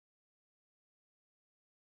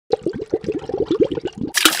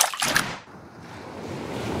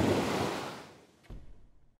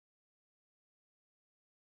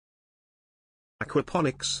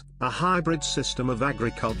Aquaponics, a hybrid system of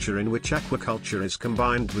agriculture in which aquaculture is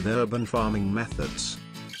combined with urban farming methods.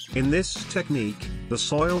 In this technique, the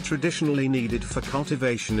soil traditionally needed for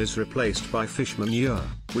cultivation is replaced by fish manure,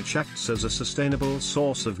 which acts as a sustainable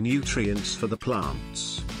source of nutrients for the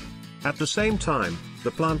plants. At the same time,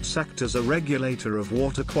 the plants act as a regulator of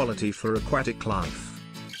water quality for aquatic life.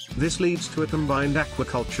 This leads to a combined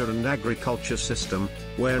aquaculture and agriculture system,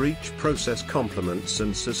 where each process complements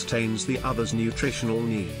and sustains the other's nutritional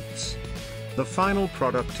needs. The final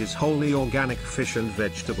product is wholly organic fish and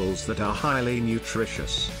vegetables that are highly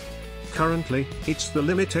nutritious. Currently, it's the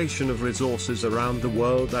limitation of resources around the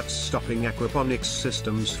world that's stopping aquaponics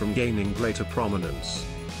systems from gaining greater prominence.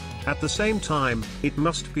 At the same time, it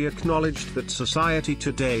must be acknowledged that society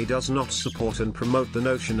today does not support and promote the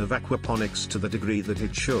notion of aquaponics to the degree that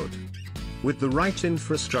it should. With the right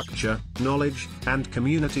infrastructure, knowledge, and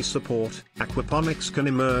community support, aquaponics can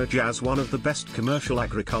emerge as one of the best commercial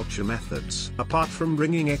agriculture methods. Apart from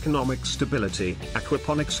bringing economic stability,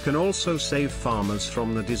 aquaponics can also save farmers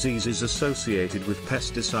from the diseases associated with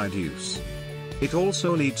pesticide use. It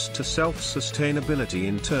also leads to self-sustainability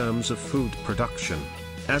in terms of food production.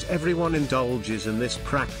 As everyone indulges in this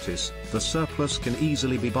practice, the surplus can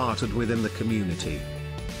easily be bartered within the community.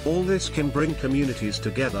 All this can bring communities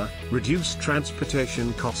together, reduce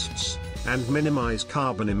transportation costs, and minimize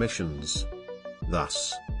carbon emissions.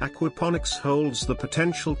 Thus, aquaponics holds the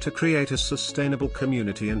potential to create a sustainable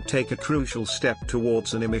community and take a crucial step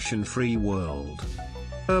towards an emission-free world.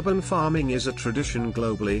 Urban farming is a tradition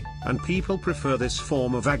globally, and people prefer this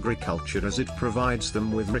form of agriculture as it provides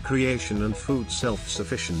them with recreation and food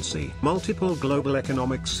self-sufficiency. Multiple global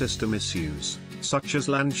economic system issues, such as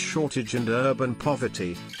land shortage and urban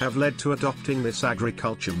poverty, have led to adopting this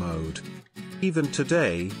agriculture mode. Even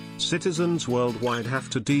today, citizens worldwide have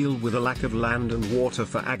to deal with a lack of land and water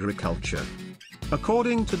for agriculture.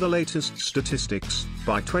 According to the latest statistics,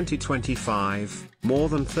 by 2025, more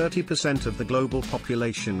than 30% of the global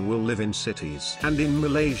population will live in cities. And in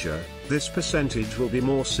Malaysia, this percentage will be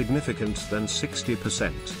more significant than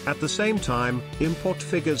 60%. At the same time, import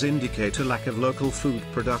figures indicate a lack of local food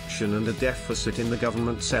production and a deficit in the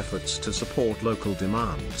government's efforts to support local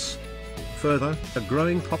demands. Further, a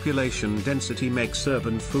growing population density makes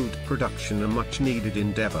urban food production a much-needed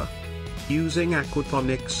endeavor. Using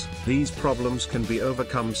aquaponics, these problems can be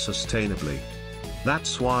overcome sustainably.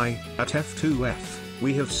 That's why, at F2F,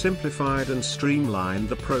 we have simplified and streamlined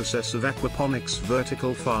the process of aquaponics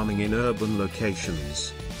vertical farming in urban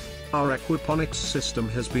locations. Our aquaponics system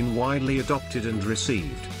has been widely adopted and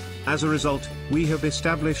received. As a result, we have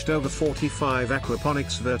established over 45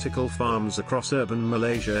 aquaponics vertical farms across urban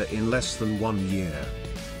Malaysia in less than 1 year.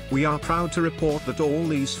 We are proud to report that all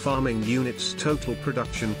these farming units' total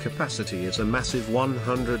production capacity is a massive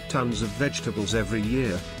 100 tons of vegetables every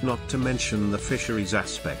year, not to mention the fisheries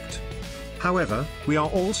aspect. However, we are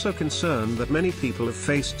also concerned that many people have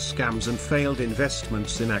faced scams and failed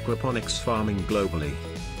investments in aquaponics farming globally.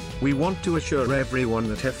 We want to assure everyone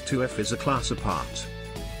that F2F is a class apart.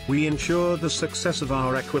 We ensure the success of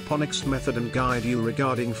our aquaponics method and guide you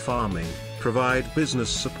regarding farming, provide business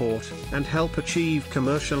support, and help achieve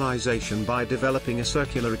commercialization by developing a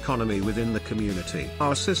circular economy within the community.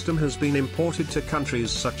 Our system has been imported to countries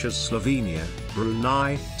such as Slovenia,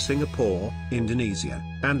 Brunei, Singapore, Indonesia,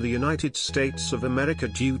 and the United States of America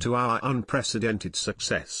due to our unprecedented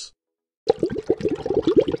success.